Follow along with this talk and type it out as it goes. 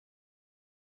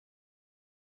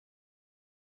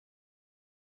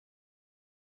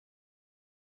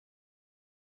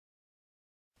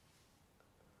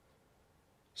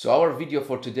So our video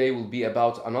for today will be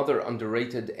about another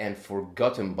underrated and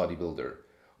forgotten bodybuilder,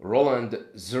 Roland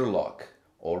Cziurlock,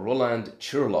 or Roland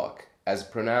Cziurlock, as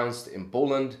pronounced in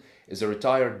Poland, is a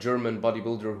retired German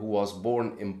bodybuilder who was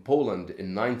born in Poland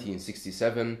in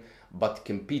 1967 but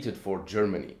competed for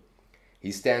Germany.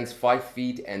 He stands 5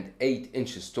 feet and 8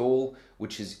 inches tall,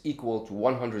 which is equal to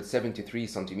 173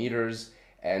 centimeters,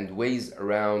 and weighs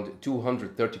around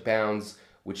 230 pounds,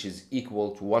 which is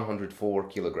equal to 104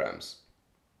 kilograms.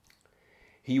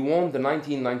 He won the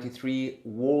 1993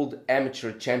 World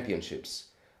Amateur Championships,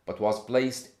 but was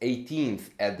placed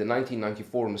 18th at the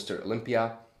 1994 Mr.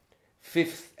 Olympia,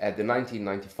 5th at the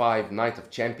 1995 Night of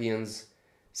Champions,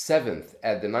 7th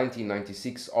at the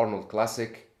 1996 Arnold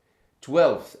Classic,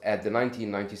 12th at the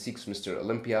 1996 Mr.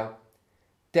 Olympia,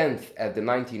 10th at the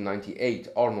 1998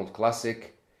 Arnold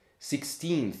Classic,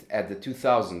 16th at the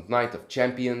 2000 Night of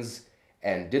Champions,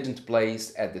 and didn't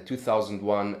place at the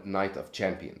 2001 Night of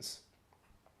Champions.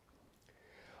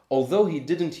 Although he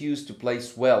didn't used to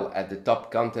place well at the top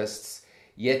contests,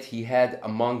 yet he had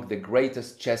among the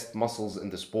greatest chest muscles in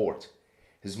the sport.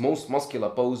 His most muscular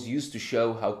pose used to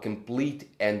show how complete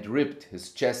and ripped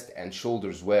his chest and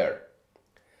shoulders were.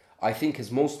 I think his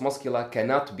most muscular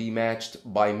cannot be matched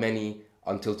by many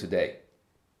until today.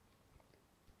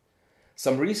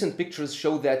 Some recent pictures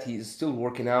show that he is still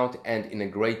working out and in a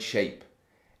great shape,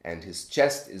 and his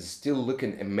chest is still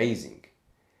looking amazing.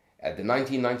 At the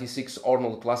 1996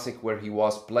 Arnold Classic, where he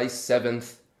was placed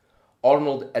 7th,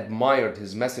 Arnold admired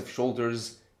his massive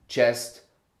shoulders, chest,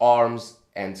 arms,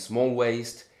 and small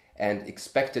waist, and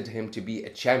expected him to be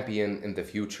a champion in the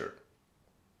future.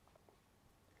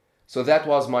 So that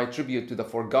was my tribute to the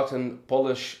forgotten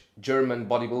Polish-German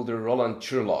bodybuilder Roland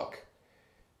Cziurlock.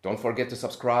 Don't forget to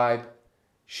subscribe,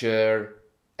 share,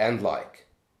 and like.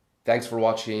 Thanks for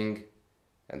watching,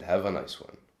 and have a nice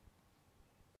one.